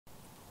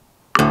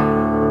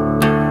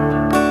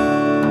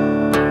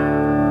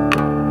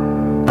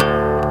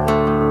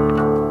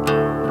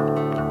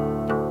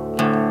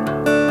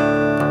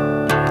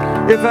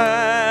If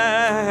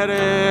I had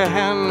a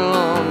handle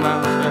on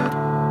myself,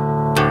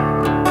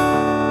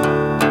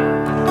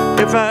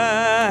 if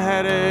I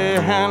had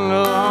a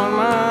handle on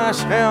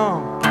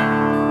myself,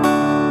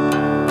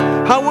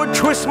 I would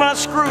twist my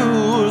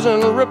screws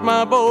and rip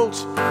my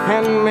bolts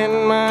and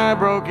mend my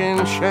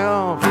broken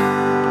shelf. If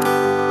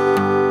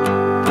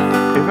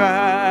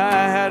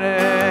I had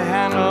a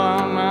handle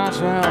on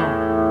myself,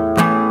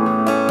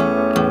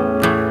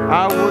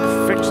 I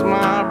would fix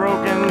my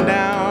broken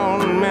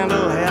down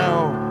mental health.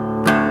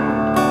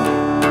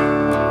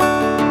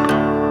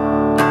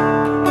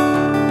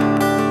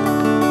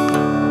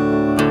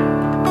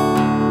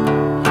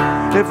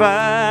 If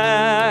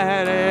I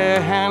had a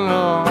handle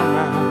on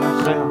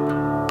myself,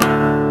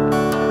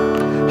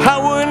 I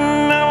would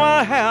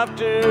never have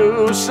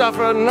to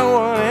suffer no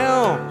one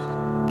else.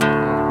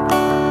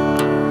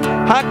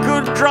 I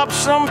could drop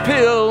some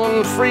pill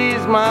and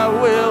freeze my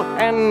will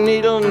and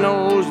needle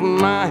nose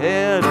my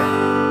head.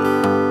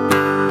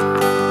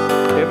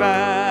 If I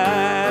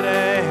had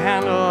a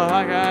handle,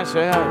 like I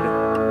said,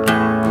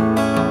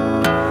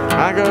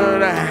 I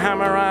could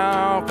hammer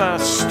out the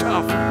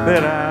stuff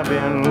that I've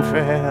been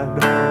fed.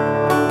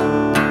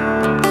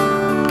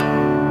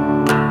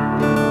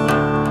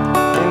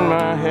 In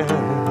my head,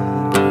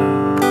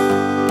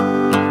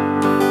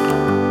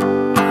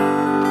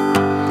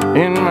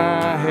 in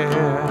my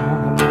head.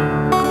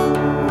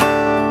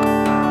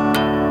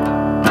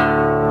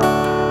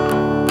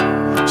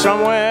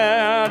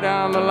 Somewhere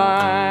down the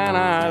line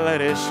I let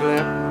it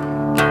slip.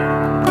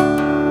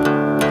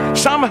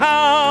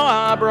 Somehow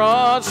I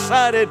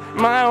broadsided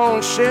my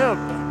own ship.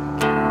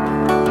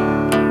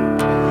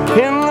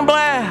 In the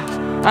blast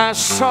I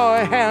saw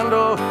a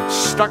handle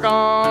stuck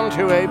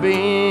onto a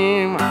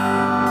beam.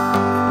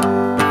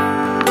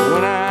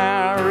 When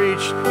I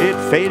reached, it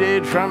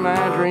faded from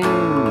my dream.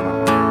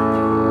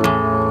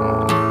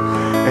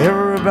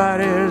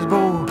 Everybody's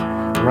boat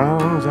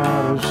runs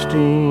out of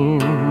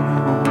steam.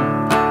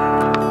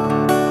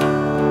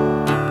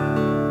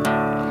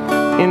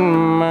 In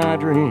my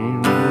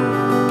dream,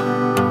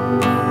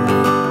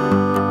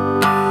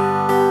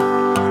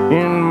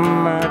 in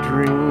my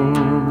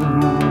dream.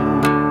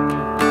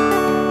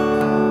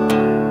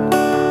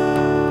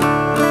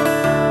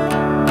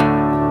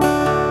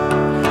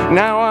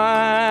 Now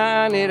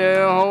I need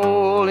a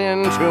hole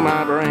into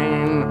my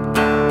brain.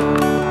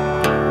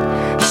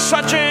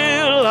 Such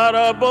a lot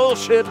of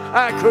bullshit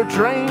I could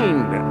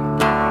drain.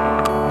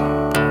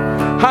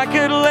 I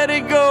could let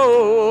it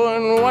go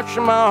and watch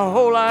my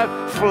whole life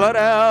flood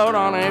out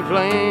on a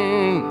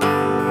plane.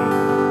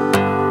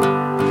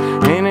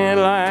 Ain't it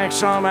like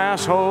some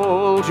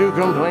asshole to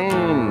complain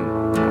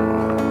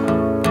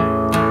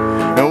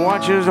and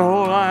watch his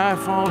whole life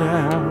fall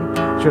down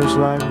just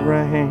like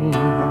rain?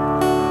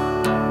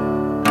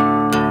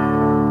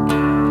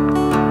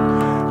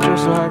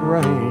 Just like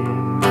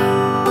rain.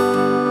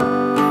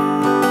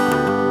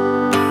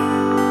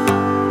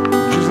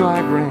 Just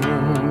like rain.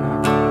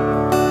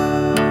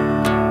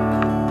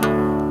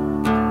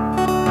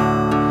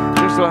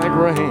 Like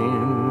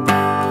rain,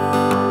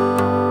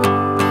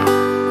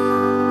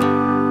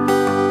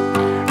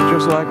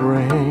 just like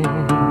rain.